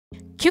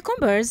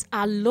Cucumbers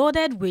are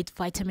loaded with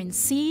vitamin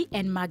C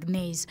and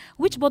magnesium,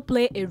 which both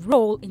play a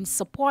role in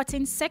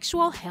supporting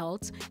sexual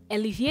health,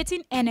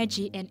 alleviating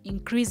energy, and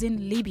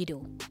increasing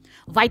libido.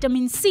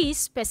 Vitamin C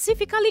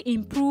specifically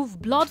improves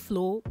blood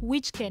flow,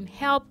 which can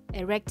help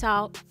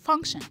erectile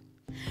function.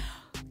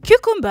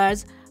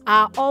 Cucumbers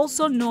are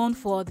also known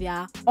for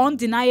their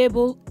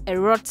undeniable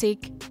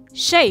erotic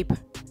shape.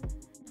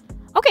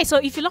 Okay, so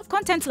if you love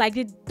content like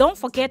this, don't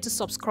forget to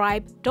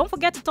subscribe. Don't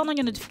forget to turn on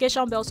your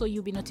notification bell so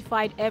you'll be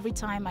notified every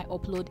time I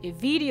upload a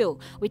video.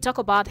 We talk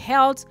about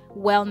health,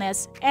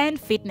 wellness, and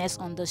fitness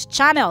on this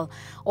channel.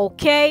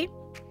 Okay?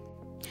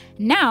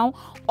 Now,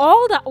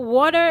 all that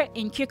water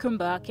in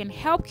cucumber can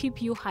help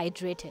keep you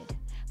hydrated.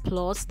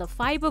 Plus, the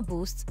fiber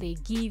boosts they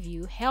give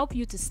you help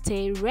you to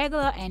stay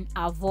regular and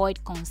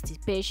avoid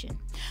constipation.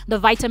 The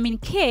vitamin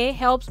K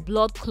helps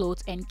blood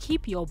clot and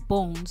keep your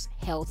bones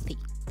healthy.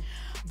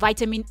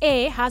 Vitamin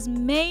A has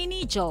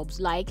many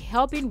jobs like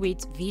helping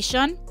with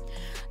vision,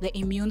 the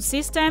immune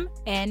system,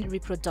 and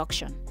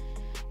reproduction.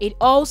 It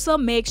also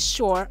makes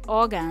sure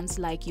organs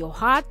like your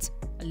heart,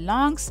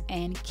 lungs,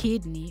 and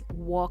kidney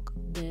work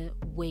the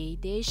way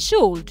they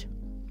should.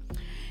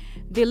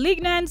 The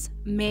lignans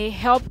may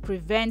help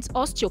prevent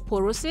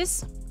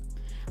osteoporosis,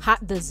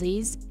 heart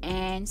disease,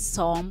 and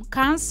some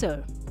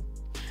cancer.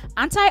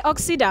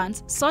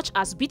 Antioxidants such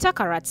as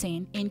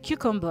beta-carotene in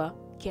cucumber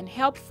can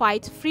help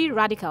fight free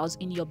radicals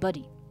in your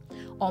body,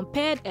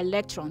 unpaired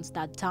electrons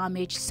that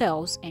damage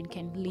cells and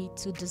can lead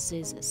to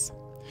diseases.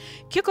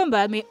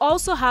 Cucumber may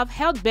also have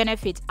health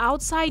benefits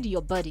outside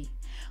your body.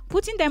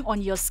 Putting them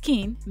on your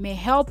skin may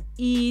help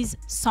ease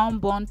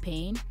sunburn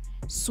pain,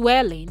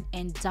 swelling,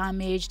 and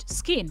damaged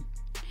skin.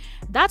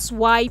 That's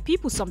why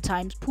people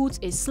sometimes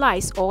put a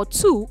slice or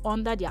two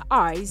under their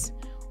eyes,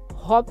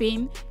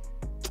 hoping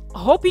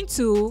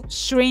to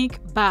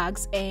shrink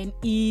bags and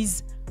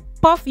ease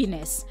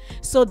puffiness.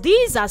 So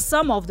these are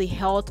some of the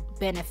health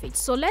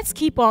benefits. So let's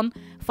keep on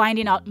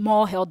finding out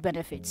more health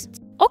benefits.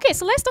 Okay,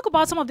 so let's talk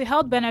about some of the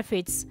health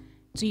benefits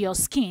to your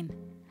skin.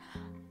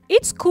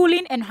 Its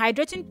cooling and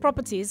hydrating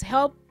properties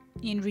help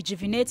in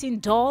rejuvenating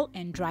dull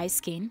and dry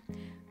skin.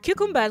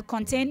 Cucumbers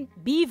contain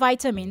B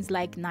vitamins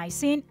like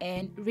niacin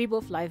and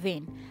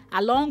riboflavin,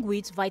 along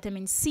with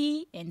vitamin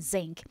C and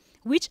zinc,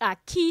 which are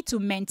key to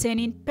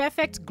maintaining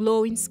perfect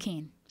glowing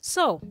skin.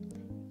 So,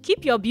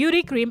 keep your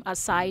beauty cream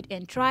aside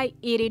and try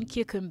eating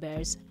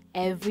cucumbers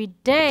every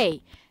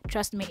day.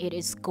 Trust me, it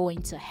is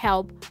going to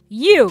help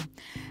you.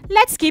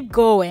 Let's keep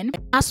going.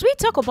 As we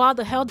talk about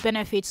the health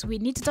benefits, we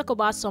need to talk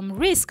about some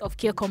risk of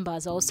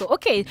cucumbers also.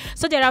 Okay,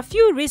 so there are a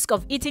few risks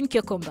of eating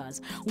cucumbers.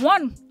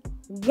 One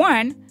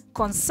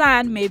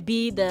concern may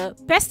be the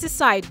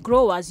pesticide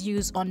growers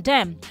use on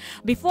them.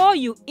 Before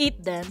you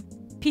eat them,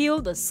 peel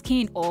the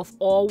skin off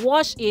or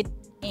wash it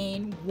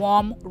in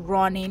warm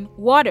running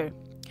water.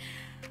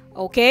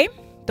 Okay,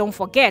 don't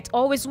forget,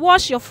 always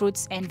wash your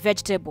fruits and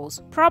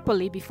vegetables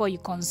properly before you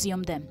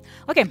consume them.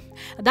 Okay,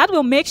 that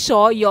will make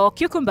sure your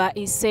cucumber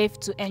is safe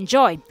to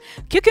enjoy.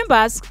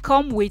 Cucumbers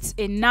come with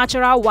a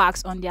natural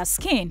wax on their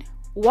skin.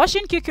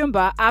 Washing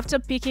cucumber after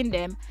picking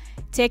them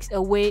takes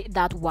away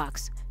that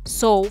wax.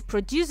 So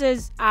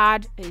producers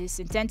add a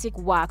synthetic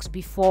wax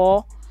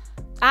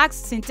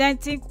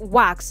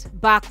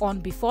back on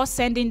before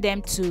sending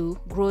them to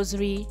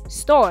grocery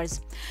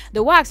stores.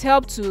 The wax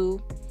help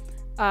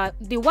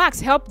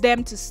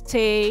them to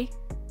stay,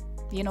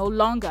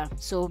 longer,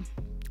 so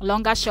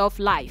longer shelf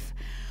life.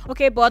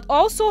 Okay, but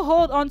also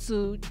hold on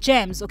to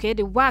germs. Okay,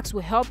 the wax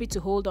will help you to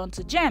hold on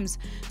to germs,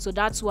 so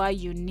that's why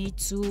you need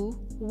to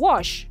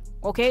wash.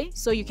 Okay,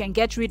 so you can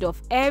get rid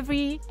of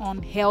every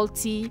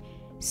unhealthy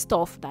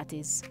stuff that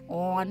is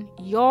on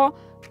your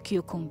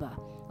cucumber.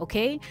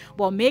 Okay,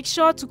 but make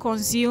sure to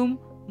consume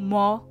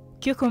more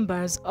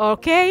cucumbers.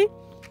 Okay,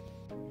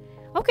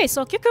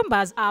 so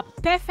cucumbers are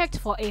perfect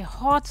for a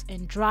hot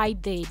and dry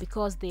day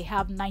because they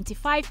have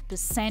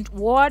 95%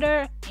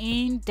 water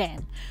in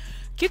them.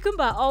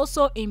 Cucumber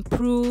also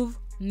improve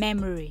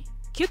memory.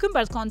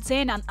 Cucumbers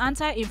contain an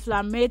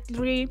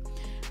anti-inflammatory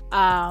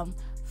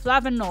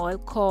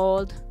flavonoid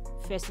called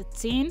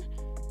quercetin,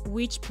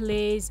 which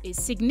plays a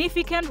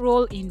significant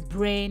role in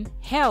brain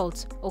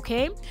health.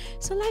 Okay,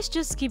 so let's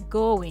just keep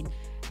going.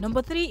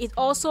 Number 3, it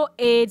also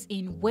aids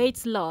in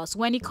weight loss.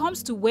 When it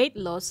comes to weight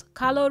loss,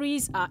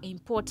 calories are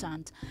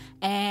important,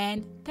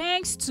 and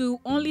thanks to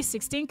only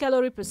 16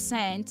 calories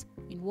percent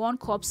in 1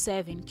 cup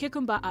serving,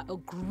 cucumber are a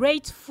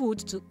great food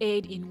to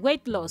aid in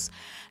weight loss.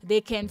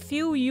 They can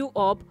fill you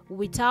up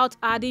without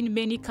adding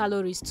many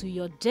calories to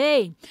your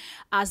day,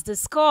 as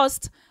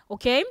discussed.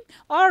 Okay,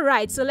 all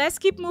right, so let's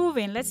keep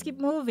moving.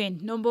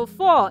 Number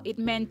 4, it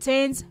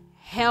maintains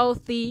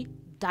healthy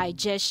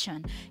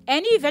digestion.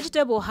 Any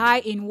vegetable high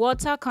in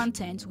water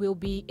content will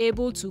be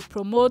able to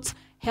promote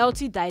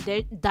healthy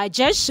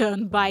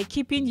digestion by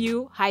keeping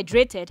you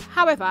hydrated.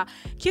 However,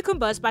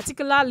 cucumbers,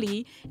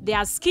 particularly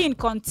their skin,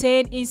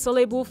 contain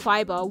insoluble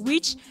fiber,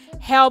 which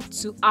help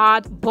to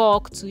add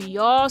bulk to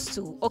your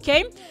stool.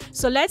 Okay,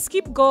 so let's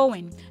keep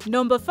going.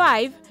 Number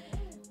 5,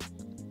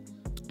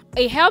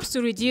 It helps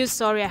to reduce,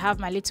 sorry, I have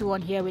my little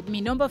one here with me.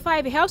 Number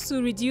 5, it helps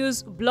to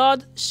reduce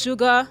blood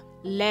sugar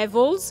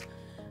levels.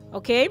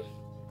 Okay,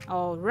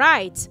 all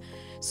right.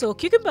 So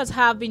cucumbers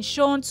have been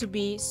shown to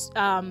be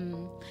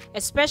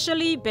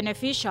especially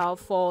beneficial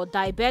for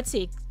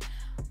diabetics,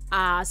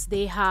 as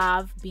they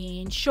have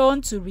been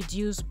shown to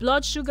reduce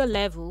blood sugar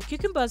level.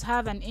 Cucumbers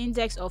have an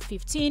index of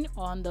 15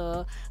 on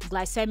the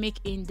glycemic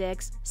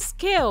index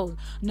scale.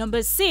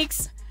 Number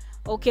 6,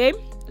 okay,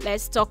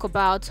 let's talk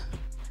about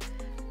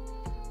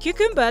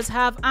cucumbers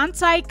have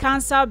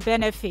anti-cancer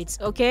benefits.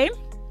 Okay,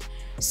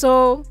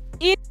 so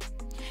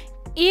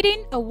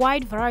eating a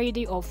wide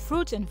variety of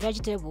fruit and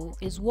vegetable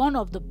is one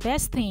of the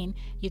best things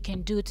you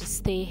can do to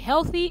stay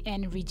healthy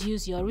and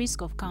reduce your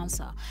risk of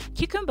cancer.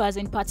 Cucumbers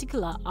in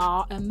particular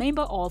are a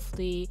member of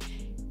the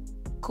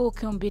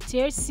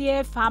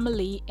Cucurbitaceae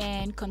family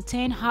and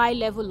contain high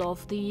level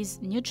of these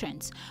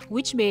nutrients,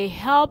 which may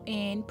help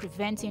in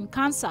preventing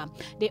cancer.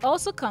 They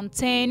also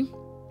contain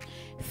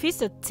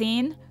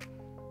fisetin,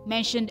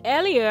 mentioned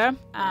earlier,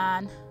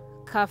 and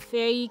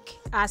caffeic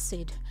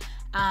acid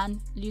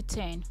and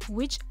lutein,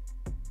 which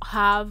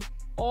have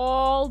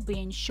all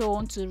been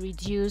shown to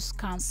reduce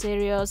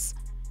cancerous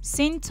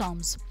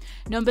symptoms.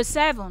 Number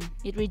 7,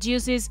 it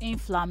reduces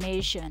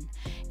inflammation.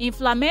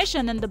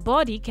 Inflammation in the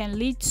body can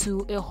lead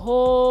to a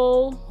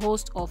whole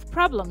host of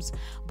problems,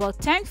 but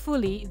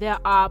thankfully there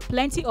are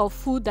plenty of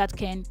food that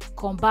can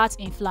combat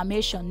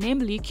inflammation,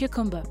 namely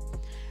cucumber.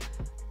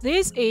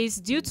 This is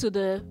due to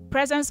the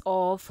presence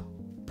of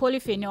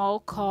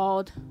polyphenol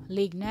called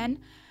lignin.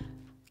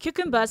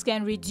 Cucumbers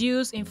can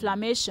reduce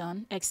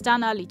inflammation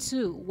externally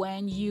too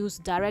when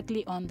used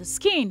directly on the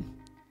skin.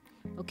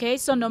 Okay,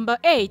 so number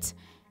 8,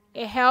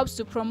 it helps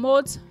to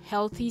promote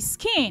healthy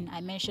skin.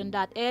 I mentioned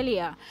that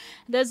earlier.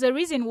 There's a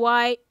reason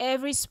why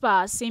every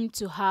spa seems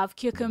to have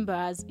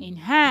cucumbers in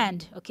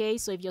hand. Okay,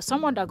 so if you're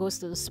someone that goes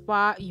to the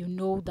spa, you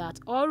know that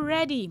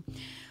already.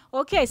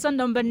 Okay, so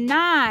number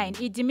 9,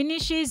 it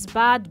diminishes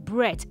bad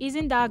breath.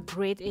 Isn't that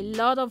great? A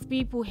lot of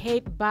people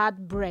hate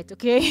bad breath.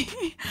 Okay,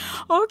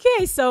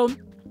 okay, so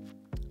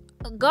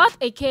got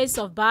a case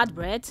of bad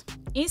breath.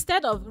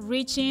 Instead of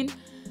reaching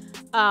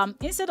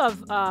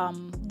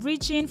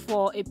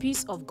for a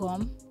piece of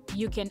gum,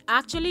 you can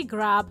actually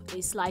grab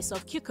a slice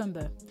of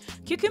cucumber.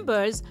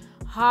 Cucumbers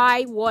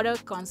high water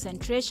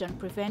concentration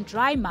prevent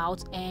dry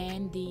mouth,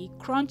 and the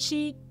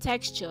crunchy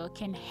texture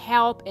can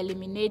help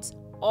eliminate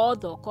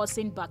odor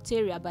causing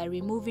bacteria by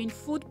removing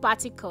food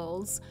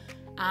particles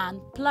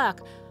and plaque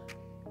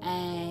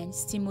and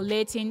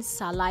stimulating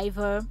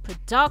saliva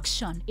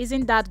production.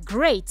 Isn't that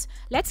great?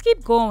 Let's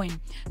keep going.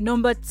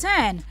 Number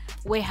 10,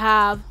 we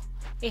have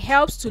it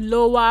helps to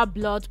lower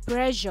blood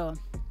pressure.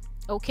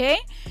 Okay,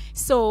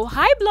 so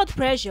high blood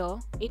pressure,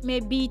 it may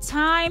be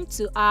time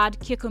to add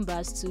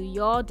cucumbers to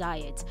your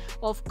diet.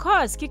 Of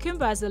course,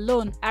 cucumbers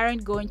alone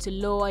aren't going to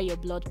lower your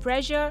blood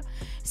pressure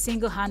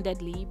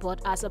single-handedly,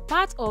 but as a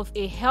part of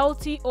a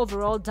healthy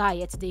overall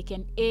diet, they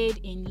can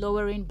aid in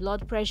lowering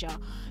blood pressure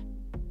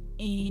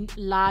in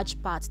large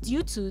part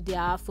due to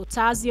their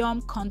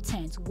potassium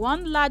content.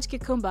 One large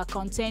cucumber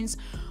contains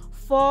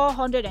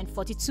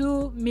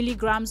 442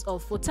 milligrams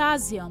of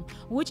potassium,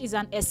 which is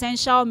an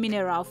essential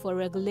mineral for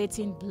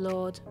regulating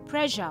blood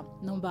pressure.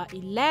 Number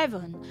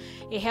 11,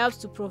 it helps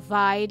to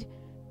provide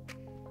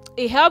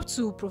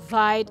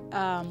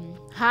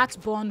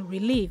heartburn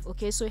relief.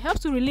 Okay, so it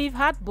helps to relieve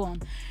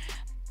heartburn.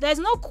 There's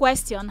no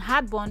question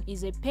heartburn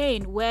is a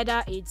pain,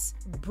 whether it's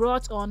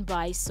brought on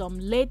by some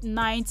late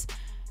night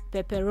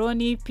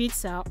pepperoni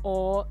pizza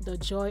or the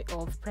joy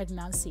of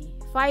pregnancy.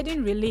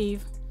 Finding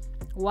relief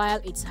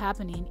while it's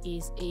happening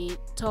is a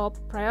top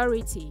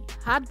priority.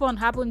 Heartburn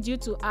happens due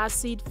to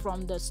acid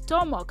from the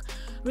stomach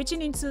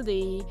reaching into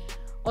the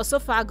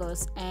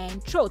esophagus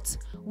and throat,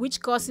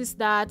 which causes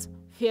that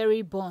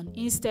fiery burn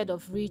instead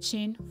of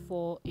reaching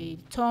for a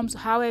Tums.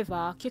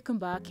 However,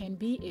 cucumber can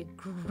be a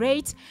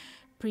great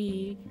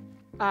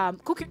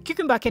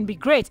cucumber can be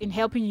great in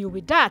helping you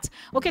with that.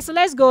 Okay, so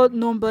let's go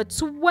number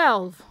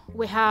 12.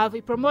 We have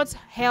it promotes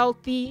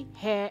healthy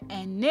hair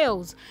and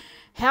nails.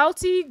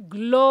 Healthy,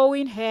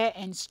 glowing hair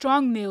and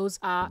strong nails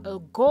are a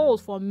goal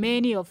for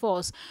many of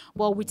us,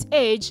 but with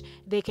age,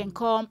 they can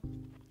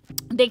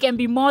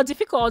be more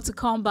difficult to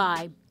come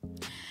by.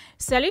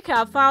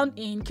 Silica found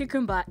in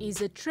cucumber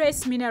is a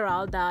trace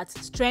mineral that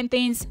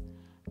strengthens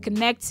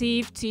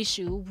connective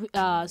tissue,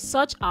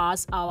 such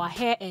as our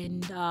hair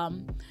and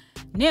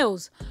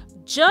nails.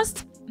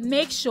 Just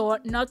make sure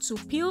not to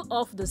peel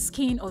off the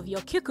skin of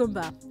your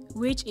cucumber,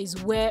 which is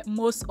where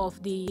most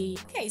of the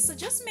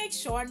just make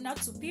sure not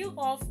to peel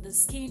off the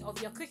skin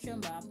of your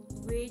cucumber,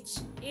 which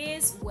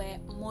is where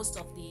most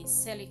of the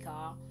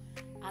silica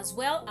as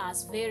well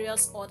as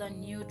various other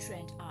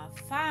nutrients are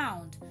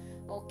found.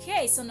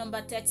 Okay, so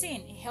number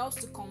 13, it helps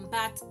to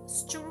combat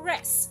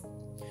stress.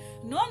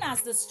 Known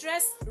as the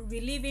stress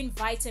relieving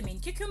vitamin,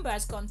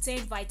 cucumbers contain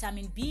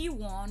vitamin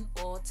B1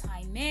 or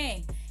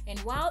thiamine, and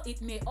while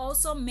it may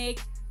also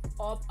make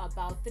up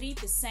about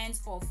 3%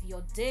 of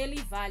your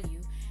daily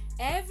value,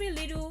 every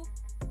little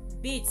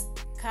bit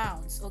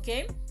counts.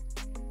 Okay,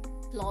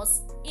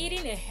 Plus,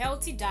 eating a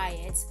healthy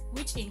diet,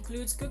 which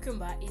includes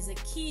cucumber, is a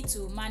key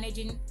to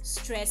managing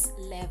stress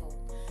level.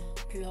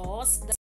 Plus,